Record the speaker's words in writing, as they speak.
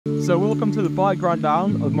So welcome to the bike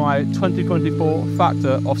rundown of my 2024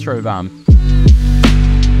 Factor Ostro van.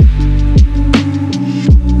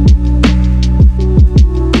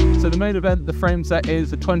 So the main event, the frame set,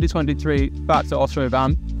 is the 2023 Factor Ostro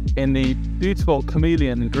van in the beautiful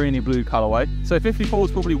chameleon and greeny blue colorway. So 54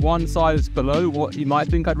 is probably one size below what you might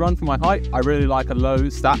think I'd run for my height. I really like a low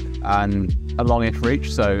stack and a longish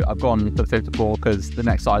reach, so I've gone for the 54 because the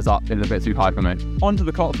next size up is a bit too high for me. Onto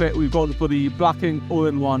the cockpit, we've gone for the Blacking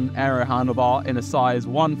all-in-one aero handlebar in a size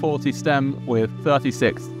 140 stem with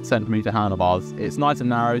 36 centimeter handlebars. It's nice and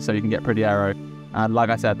narrow, so you can get pretty aero. And like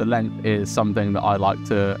I said, the length is something that I like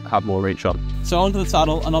to have more reach on. So onto the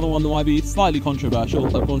saddle, another one that might be slightly controversial.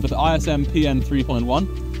 I've gone for the ISM PN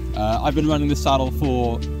 3.1. I've been running this saddle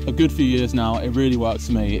for a good few years now. It really works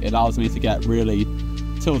for me. It allows me to get really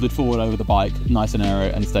tilted forward over the bike, nice and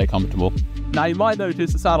aero, and stay comfortable. Now you might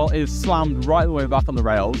notice the saddle is slammed right the way back on the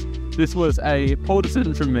rails. This was a poor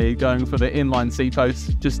decision from me going for the inline seat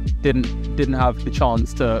post. Just didn't have the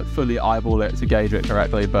chance to fully eyeball it to gauge it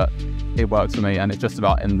correctly, but it works for me and it's just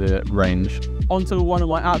about in the range. Onto one of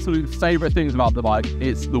my absolute favorite things about the bike,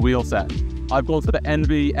 it's the wheel set. I've gone for the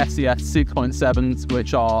NV SES 6.7s,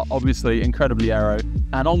 which are obviously incredibly aero.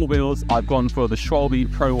 And on the wheels, I've gone for the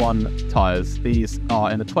Schwalbe Pro 1 tyres. These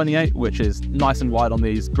are in the 28, which is nice and wide on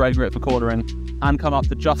these, great grip for cornering, and come up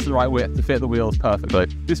to just the right width to fit the wheels perfectly.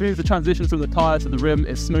 This means the transition from the tyre to the rim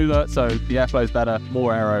is smoother, so the airflow is better,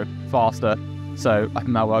 more aero, faster. So I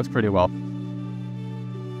think that works pretty well.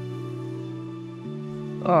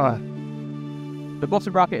 The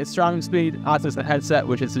bottom bracket is surrounding speed, as is the headset,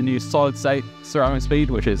 which is the new solid state surrounding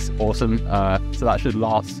speed, which is awesome. So that should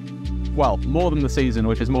last, well, more than the season,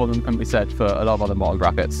 which is more than can be said for a lot of other model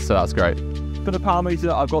brackets, so that's great. For the power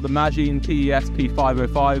meter, I've got the Magine PES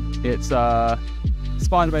P505. It's a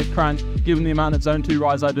spider-based crank. Given the amount of zone 2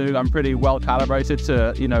 rides I do, I'm pretty well calibrated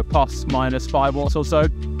to, plus minus 5 watts or so,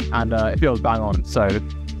 and it feels bang on, so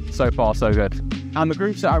far so good. And the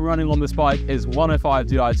group set I'm running on this bike is 105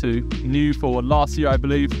 Di2, new for last year I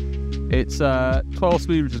believe. It's 12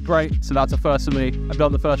 speed, which is great, so that's a first for me. I've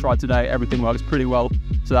done the first ride today, everything works pretty well,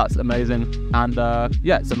 so that's amazing. And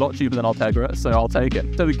yeah, it's a lot cheaper than Ultegra, so I'll take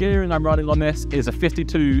it. So the gearing I'm running on this is a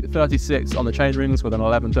 52-36 on the chainrings with an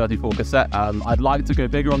 11-34 cassette. I'd like to go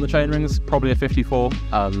bigger on the chainrings, probably a 54.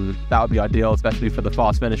 That would be ideal, especially for the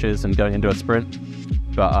fast finishes and going into a sprint.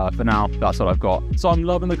 But for now, that's what I've got. So I'm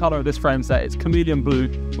loving the color of this frame set. It's chameleon blue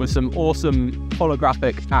with some awesome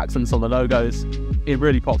holographic accents on the logos. It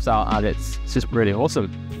really pops out and it's just really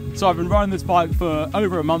awesome. So I've been riding this bike for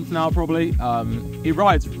over a month now, probably. It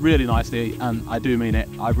rides really nicely, and I do mean it.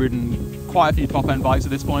 I've ridden quite a few top-end bikes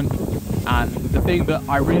at this point, and the thing that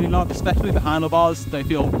I really love, especially the handlebars, they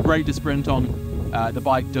feel great to sprint on. The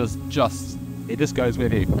bike just goes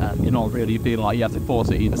with you, and you're not really feeling like you have to force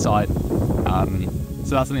it either side.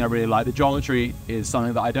 So that's something I really like. The geometry is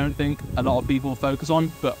something that I don't think a lot of people focus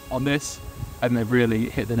on, but on this, I think they've really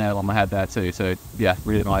hit the nail on the head there too. So yeah,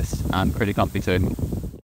 really nice and pretty comfy too.